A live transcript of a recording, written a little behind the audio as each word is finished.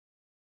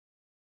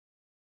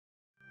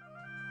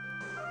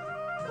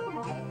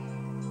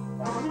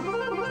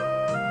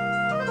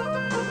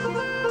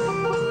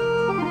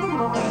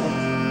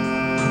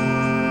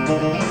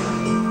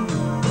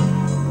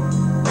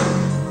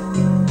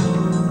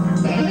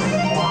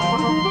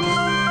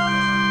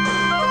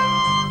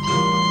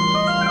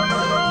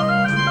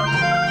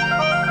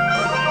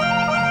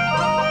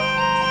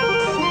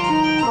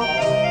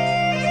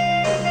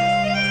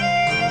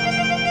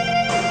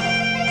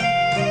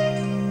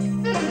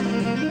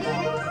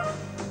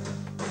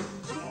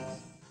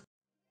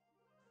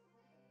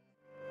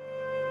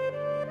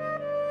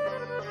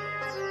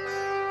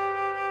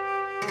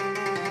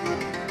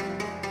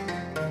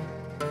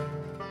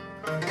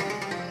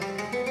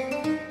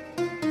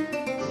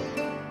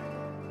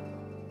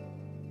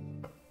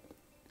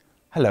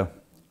Hello,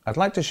 I'd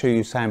like to show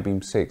you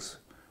Soundbeam 6,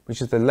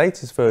 which is the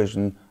latest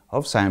version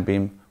of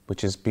Soundbeam,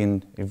 which has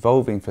been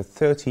evolving for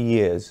 30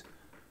 years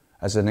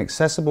as an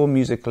accessible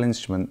musical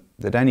instrument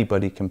that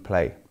anybody can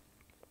play.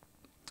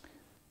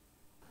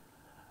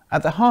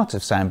 At the heart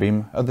of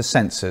Soundbeam are the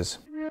sensors.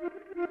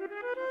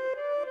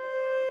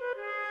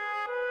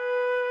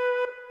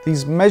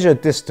 These measure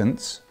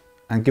distance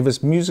and give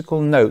us musical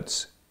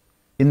notes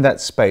in that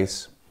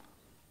space.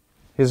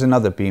 Here's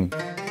another beam.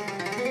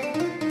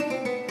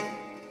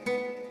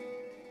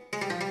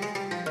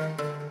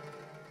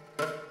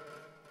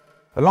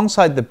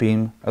 Alongside the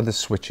beam are the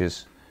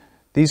switches.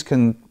 These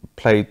can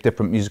play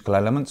different musical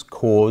elements,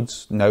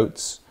 chords,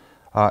 notes.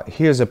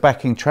 Here's a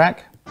backing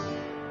track.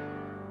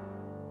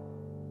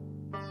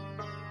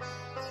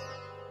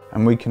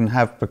 And we can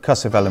have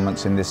percussive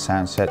elements in this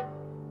sound set.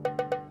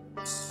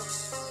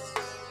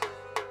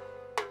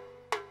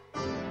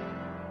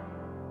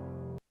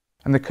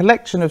 And the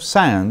collection of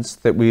sounds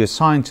that we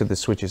assign to the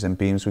switches and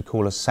beams we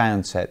call a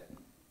sound set.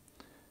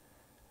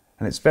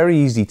 And it's very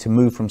easy to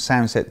move from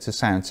sound set to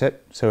sound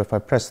set. So if I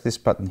press this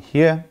button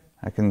here,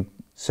 I can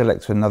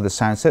select another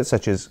sound set,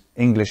 such as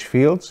English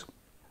fields.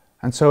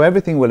 And so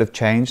everything will have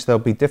changed. There'll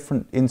be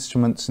different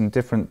instruments and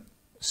different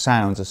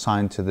sounds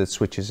assigned to the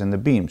switches and the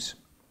beams.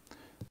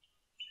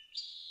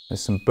 There's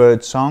some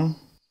bird song,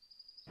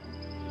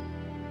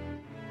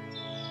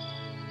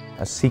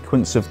 a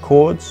sequence of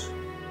chords,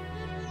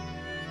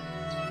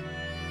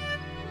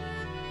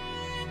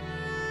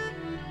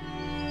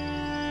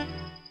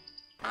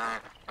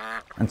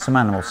 and some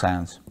animal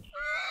sounds.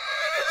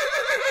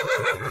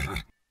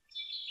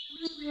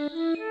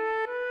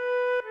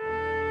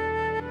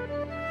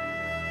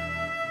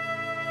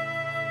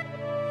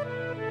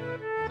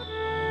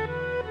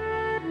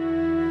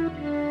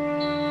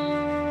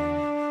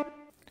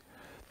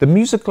 The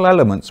musical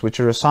elements which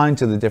are assigned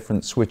to the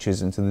different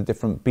switches and to the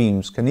different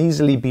beams can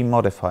easily be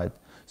modified.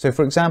 So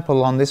for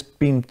example, on this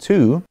beam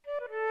 2,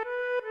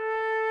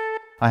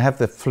 I have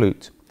the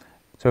flute.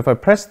 So if I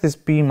press this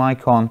beam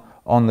icon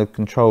on the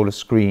controller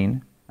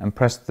screen and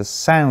press the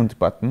sound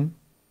button,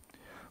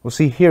 we'll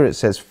see here it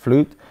says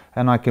flute,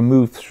 and I can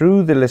move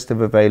through the list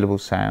of available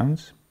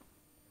sounds.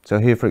 So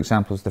here, for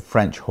example, is the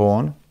French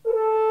horn.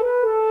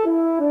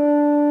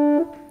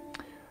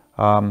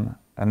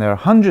 And there are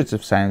hundreds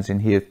of sounds in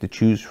here to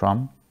choose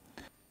from.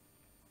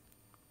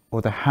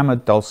 Or the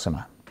hammered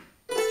dulcimer.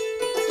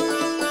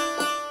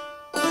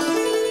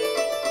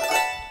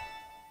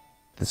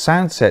 The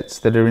sound sets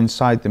that are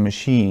inside the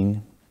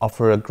machine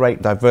offer a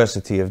great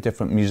diversity of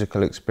different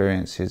musical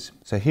experiences.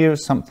 So here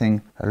is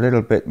something a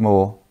little bit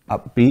more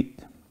upbeat.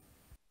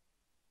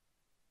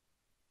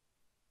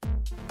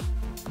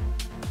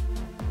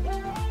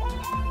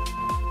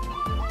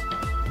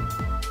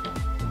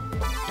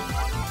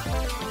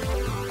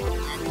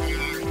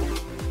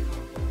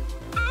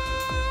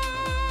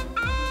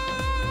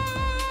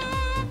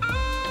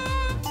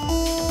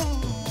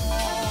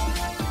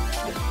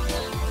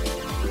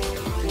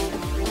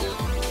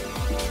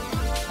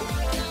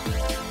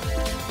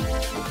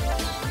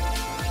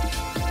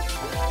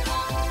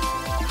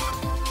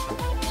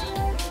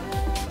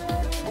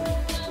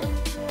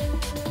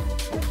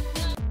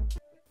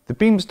 The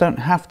beams don't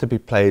have to be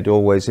played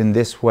always in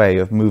this way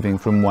of moving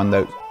from one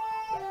note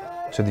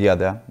to the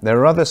other. There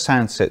are other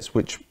sound sets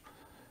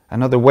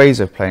and other ways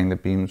of playing the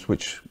beams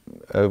which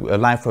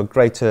allow for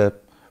greater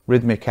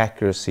rhythmic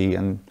accuracy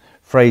and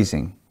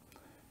phrasing.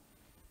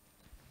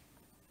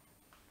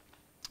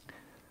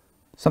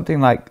 Something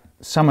like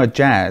Summer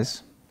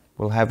Jazz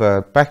will have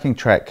a backing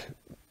track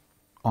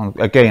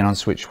again on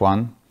switch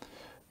 1,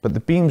 but the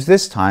beams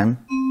this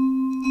time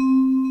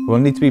will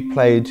need to be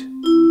played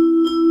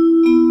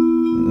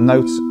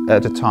notes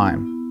at a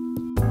time.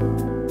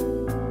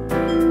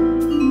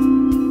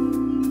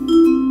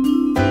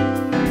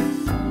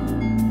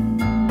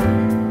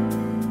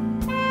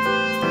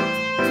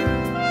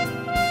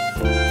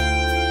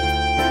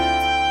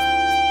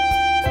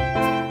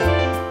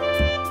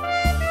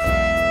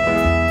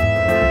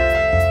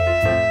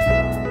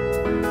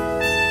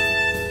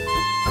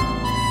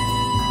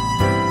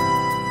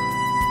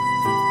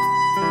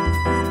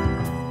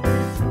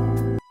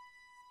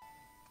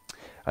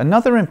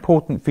 Another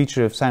important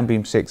feature of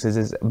Soundbeam 6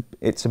 is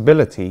its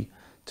ability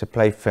to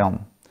play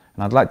film.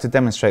 And I'd like to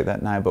demonstrate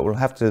that now, but we'll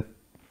have to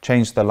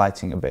change the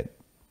lighting a bit.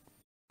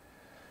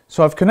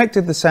 So I've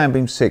connected the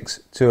Soundbeam 6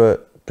 to a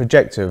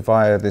projector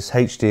via this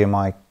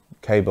HDMI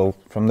cable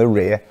from the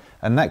rear,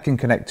 and that can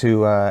connect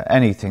to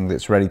anything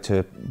that's ready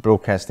to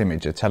broadcast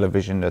image, a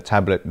television, a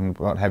tablet and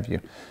what have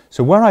you.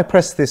 So where I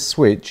press this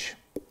switch,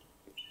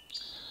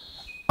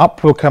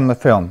 up will come the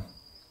film.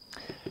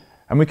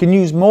 And we can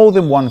use more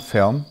than one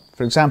film.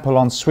 For example,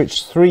 on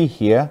switch 3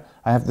 here,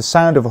 I have the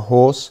sound of a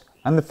horse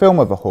and the film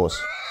of a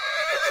horse.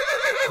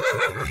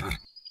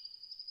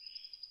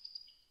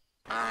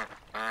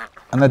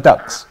 And the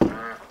ducks.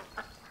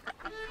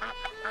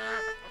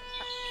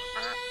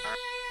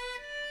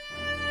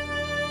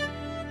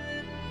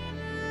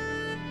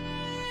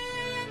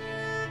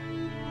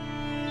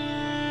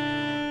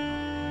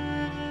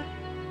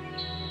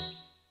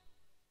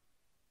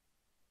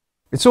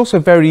 It's also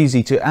very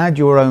easy to add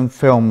your own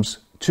films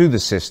to the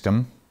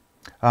system.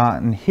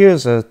 And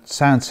here's a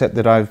sound set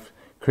that I've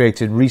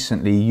created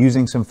recently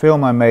using some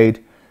film I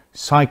made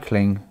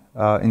cycling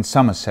in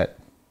Somerset.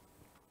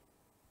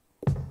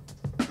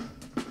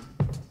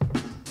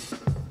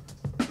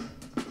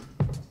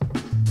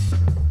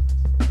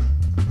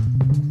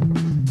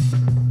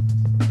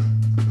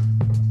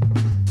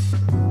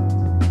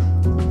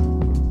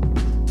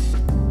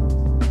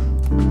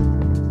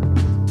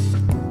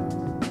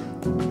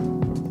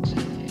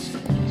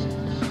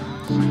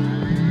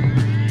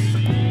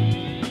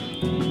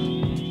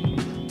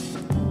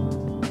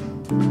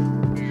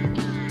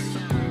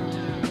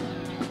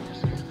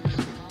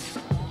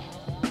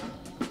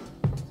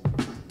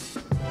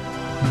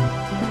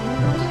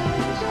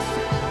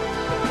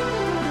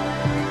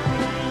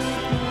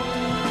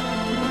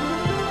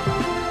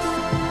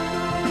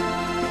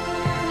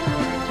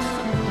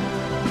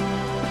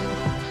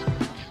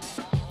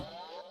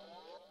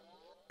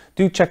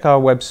 Do check our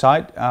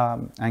website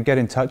and get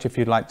in touch if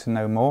you'd like to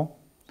know more.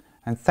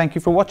 And thank you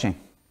for watching.